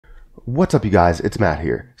What's up, you guys? It's Matt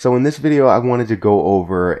here. So in this video, I wanted to go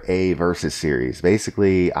over a versus series.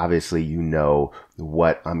 Basically, obviously, you know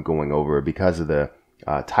what I'm going over because of the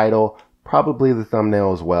title, probably the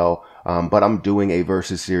thumbnail as well. But I'm doing a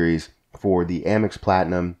versus series for the Amex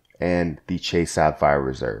Platinum and the Chase Sapphire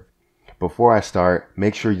Reserve. Before I start,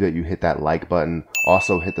 make sure that you hit that like button.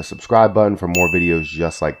 Also hit the subscribe button for more videos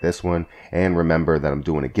just like this one. And remember that I'm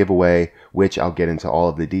doing a giveaway, which I'll get into all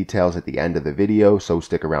of the details at the end of the video, so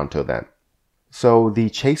stick around till then. So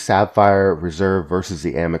the Chase Sapphire Reserve versus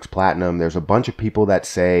the Amex Platinum, there's a bunch of people that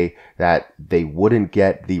say that they wouldn't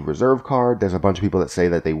get the Reserve card. There's a bunch of people that say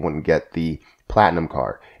that they wouldn't get the Platinum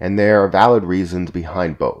card. And there are valid reasons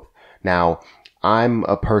behind both. Now, I'm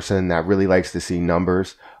a person that really likes to see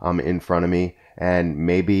numbers in front of me, and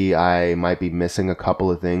maybe I might be missing a couple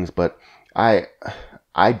of things, but I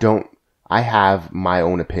have my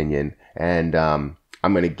own opinion, and I'm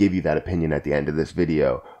going to give you that opinion at the end of this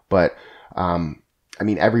video. But I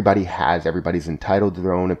mean, everybody's entitled to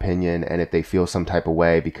their own opinion, and if they feel some type of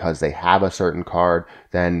way because they have a certain card,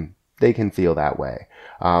 then they can feel that way.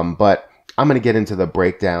 But I'm going to get into the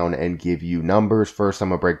breakdown and give you numbers. First, I'm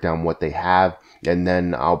going to break down what they have, and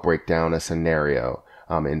then I'll break down a scenario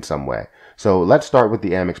in some way. So let's start with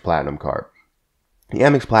the Amex Platinum card. The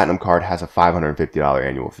Amex Platinum card has a $550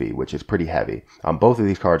 annual fee, which is pretty heavy. Both of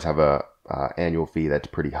these cards have a annual fee that's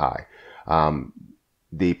pretty high.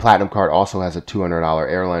 The Platinum card also has a $200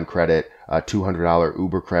 airline credit, a $200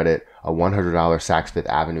 Uber credit, a $100 Sak Fifth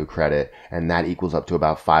Avenue credit, and that equals up to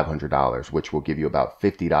about $500, which will give you about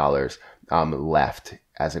 $50 left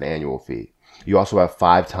as an annual fee. You also have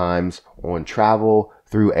 5 times on travel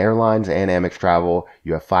through airlines and Amex Travel.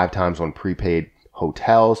 You have 5 times on prepaid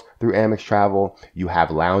hotels through Amex Travel. You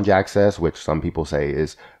have lounge access, which some people say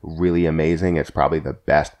is really amazing. It's probably the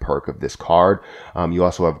best perk of this card. You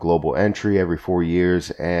also have global entry every 4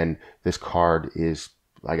 years, and this card is,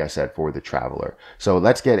 like I said, for the traveler. So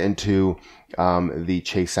let's get into the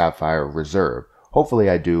Chase Sapphire Reserve. Hopefully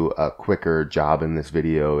I do a quicker job in this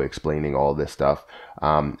video explaining all this stuff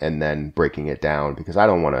and then breaking it down, because I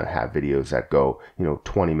don't want to have videos that go,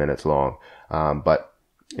 20 minutes long. But,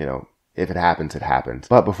 if it happens, it happens.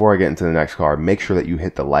 But before I get into the next card, make sure that you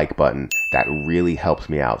hit the like button. That really helps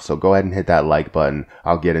me out. So go ahead and hit that like button.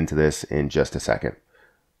 I'll get into this in just a second.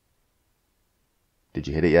 Did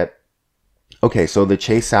you hit it yet? Okay, so the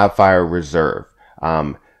Chase Sapphire Reserve.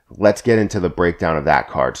 Let's get into the breakdown of that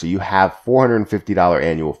card. So you have $450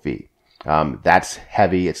 annual fee. That's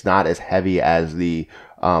heavy. It's not as heavy as the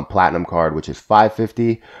Platinum card, which is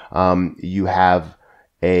 $550. You have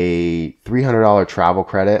a $300 travel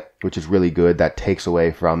credit, which is really good. That takes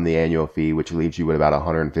away from the annual fee, which leaves you with about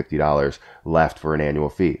 $150 left for an annual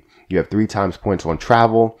fee. You have 3 times points on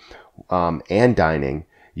travel and dining.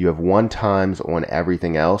 You have 1 times on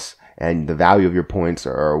everything else, and the value of your points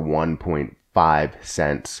are 1.5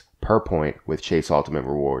 cents per point with Chase Ultimate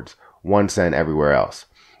Rewards, 1 cent everywhere else.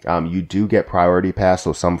 You do get priority pass,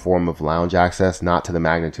 so some form of lounge access, not to the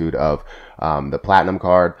magnitude of the Platinum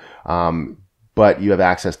card, but you have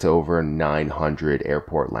access to over 900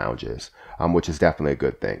 airport lounges, which is definitely a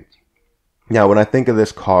good thing. Now, when I think of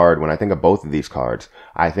this card, when I think of both of these cards,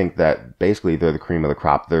 I think that basically they're the cream of the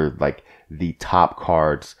crop. They're like the top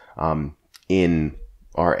cards in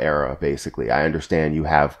our era, basically. I understand you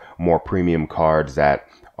have more premium cards that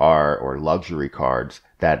are, or luxury cards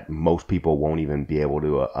that most people won't even be able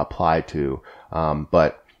to apply to.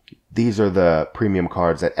 But these are the premium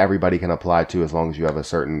cards that everybody can apply to as long as you have a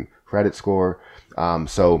certain credit score.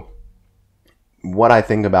 So what I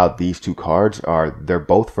think about these two cards are they're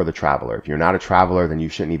both for the traveler. If you're not a traveler, then you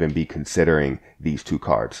shouldn't even be considering these two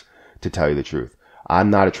cards, to tell you the truth. I'm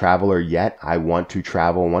not a traveler yet. I want to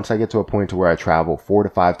travel. Once I get to a point to where I travel 4 to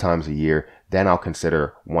 5 times a year, then I'll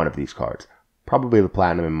consider one of these cards. Probably the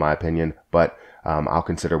Platinum in my opinion, but I'll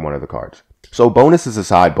consider one of the cards. So bonuses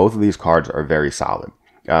aside, both of these cards are very solid.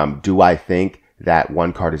 Do I think that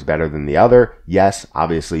one card is better than the other? Yes,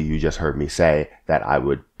 obviously you just heard me say that I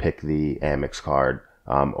would pick the Amex card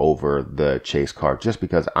over the Chase card, just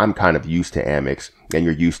because I'm kind of used to Amex and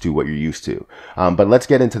you're used to what you're used to. But let's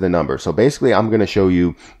get into the numbers. So basically I'm going to show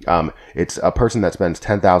you, it's a person that spends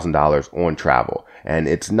 $10,000 on travel, and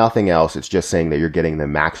it's nothing else. It's just saying that you're getting the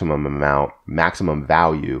maximum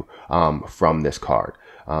value from this card.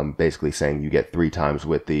 Basically saying you get 3 times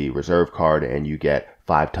with the Reserve card and you get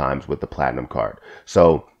 5 times with the Platinum card.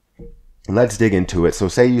 So let's dig into it. So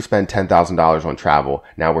say you spend $10,000 on travel.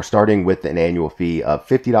 Now we're starting with an annual fee of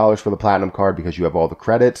 $50 for the Platinum card because you have all the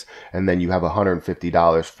credits, and then you have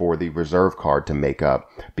 $150 for the Reserve card to make up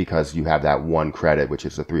because you have that 1 credit, which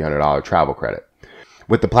is the $300 travel credit.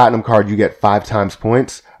 With the Platinum card, you get 5 times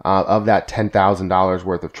points. Of that $10,000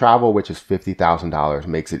 worth of travel, which is $50,000,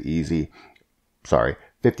 makes it easy. Sorry,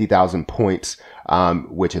 50,000 points,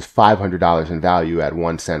 which is $500 in value at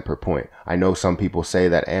 1 cent per point. I know some people say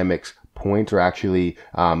that Amex points are actually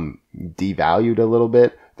devalued a little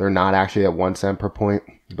bit. They're not actually at 1 cent per point,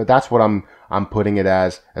 but that's what I'm putting it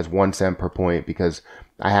as 1 cent per point, because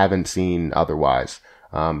I haven't seen otherwise.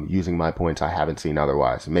 Using my points, I haven't seen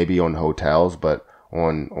otherwise. Maybe on hotels, but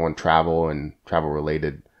on travel and travel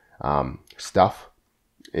related stuff,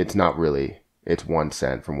 it's not really. It's 1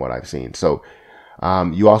 cent from what I've seen. So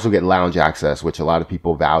you also get lounge access, which a lot of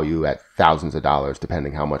people value at thousands of dollars,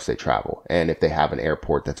 depending how much they travel. And if they have an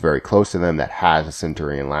airport that's very close to them that has a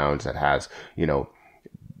Centurion lounge, that has, you know,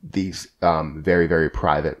 these very, very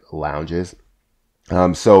private lounges.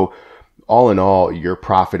 So all in all, you're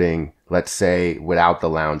profiting, let's say without the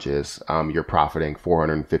lounges, you're profiting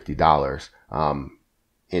 $450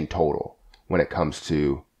 in total when it comes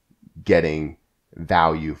to getting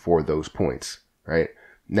value for those points, right?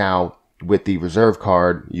 Now, with the Reserve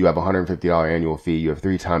card, you have $150 annual fee, you have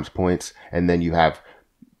 3 times points, and then you have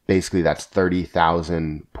basically that's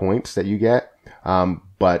 30,000 points that you get.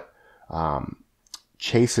 But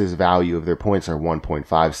Chase's value of their points are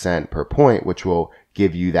 1.5 cent per point, which will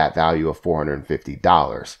give you that value of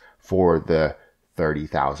 $450 for the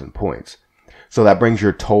 30,000 points. So that brings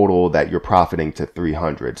your total that you're profiting to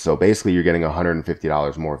 $300. So basically you're getting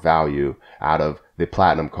 $150 more value out of the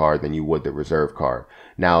Platinum card than you would the Reserve card.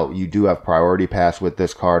 Now, you do have Priority Pass with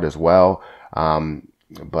this card as well.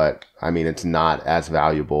 But I mean, it's not as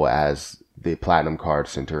valuable as the Platinum card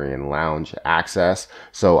Centurion Lounge access.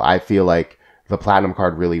 So I feel like the Platinum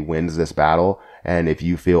card really wins this battle. And if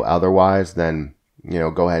you feel otherwise, then, you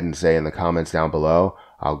know, go ahead and say in the comments down below.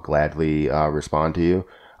 I'll gladly respond to you.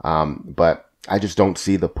 But I just don't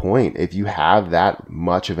see the point. If you have that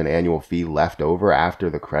much of an annual fee left over after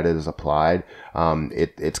the credit is applied,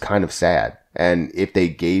 it's kind of sad. And if they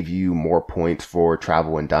gave you more points for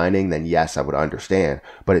travel and dining, then yes, I would understand.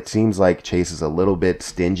 But it seems like Chase is a little bit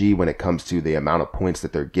stingy when it comes to the amount of points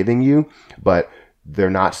that they're giving you, but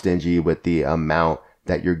they're not stingy with the amount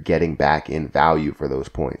that you're getting back in value for those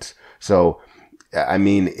points. So, I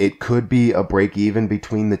mean, it could be a break even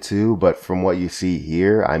between the two, but from what you see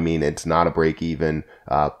here, I mean, it's not a break even.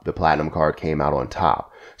 The Platinum card came out on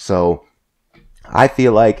top. So I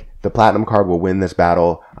feel like the Platinum card will win this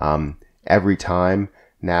battle every time.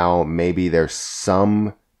 Now, maybe there's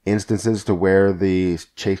some instances to where the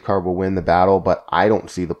Chase card will win the battle, but I don't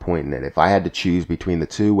see the point in it. If I had to choose between the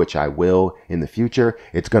two, which I will in the future,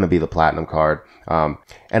 it's going to be the Platinum card.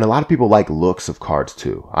 And a lot of people like looks of cards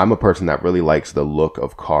too. I'm a person that really likes the look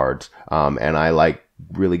of cards, and I like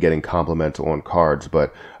really getting compliments on cards,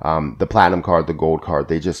 but the Platinum card, the Gold card,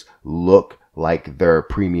 they just look like they're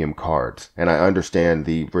premium cards. And I understand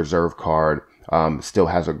the Reserve card still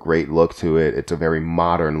has a great look to it. It's a very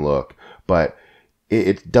modern look, but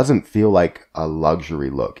it doesn't feel like a luxury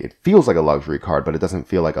look. It feels like a luxury card, but it doesn't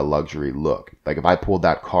feel like a luxury look. Like if I pulled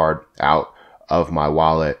that card out of my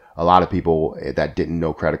wallet, a lot of people that didn't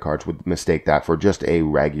know credit cards would mistake that for just a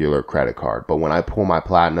regular credit card. But when I pull my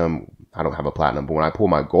Platinum, I don't have a Platinum, but when I pull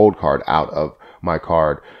my Gold card out of my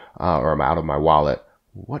card, or out of my wallet,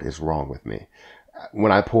 what is wrong with me?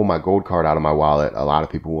 When I pull my Gold card out of my wallet, a lot of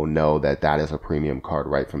people will know that that is a premium card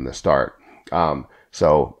right from the start.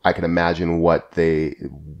 So I can imagine what they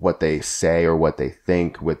say or what they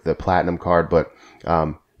think with the Platinum card, but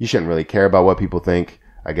you shouldn't really care about what people think.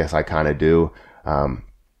 I guess I kind of do.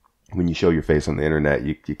 When you show your face on the internet,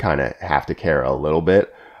 you kind of have to care a little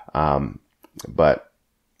bit. But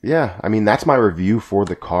yeah, I mean, that's my review for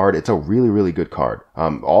the card. It's a really, really good card.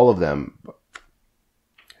 All of them.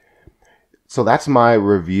 So that's my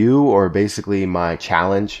review, or basically my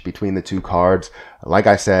challenge between the two cards. Like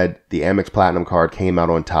I said, the Amex Platinum card came out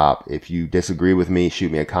on top. If you disagree with me,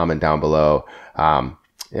 shoot me a comment down below.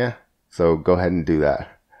 Yeah, so go ahead and do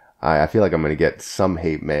that. I feel like I'm going to get some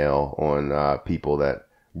hate mail on people that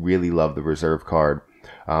really love the Reserve card.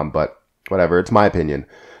 But whatever, it's my opinion.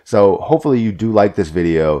 So hopefully you do like this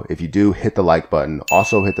video. If you do, hit the like button.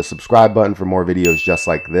 Also hit the subscribe button for more videos just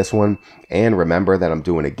like this one. And remember that I'm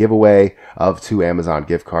doing a giveaway of 2 Amazon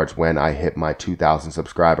gift cards when I hit my 2,000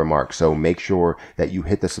 subscriber mark. So make sure that you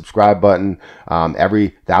hit the subscribe button. Every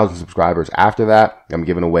 1,000 subscribers after that, I'm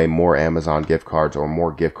giving away more Amazon gift cards or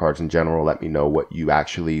more gift cards in general. Let me know what you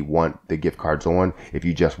actually want the gift cards on. If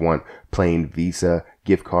you just want plain Visa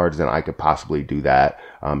gift cards, then I could possibly do that,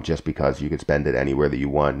 just because you could spend it anywhere that you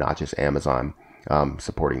want, not just Amazon,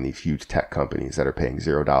 supporting these huge tech companies that are paying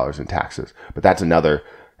 $0 in taxes. But that's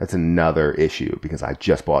another issue, because I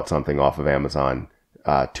just bought something off of Amazon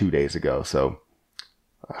 2 days ago. So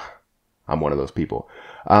I'm one of those people.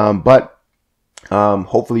 But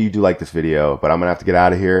hopefully you do like this video, but I'm going to have to get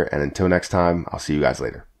out of here. And until next time, I'll see you guys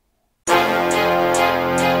later.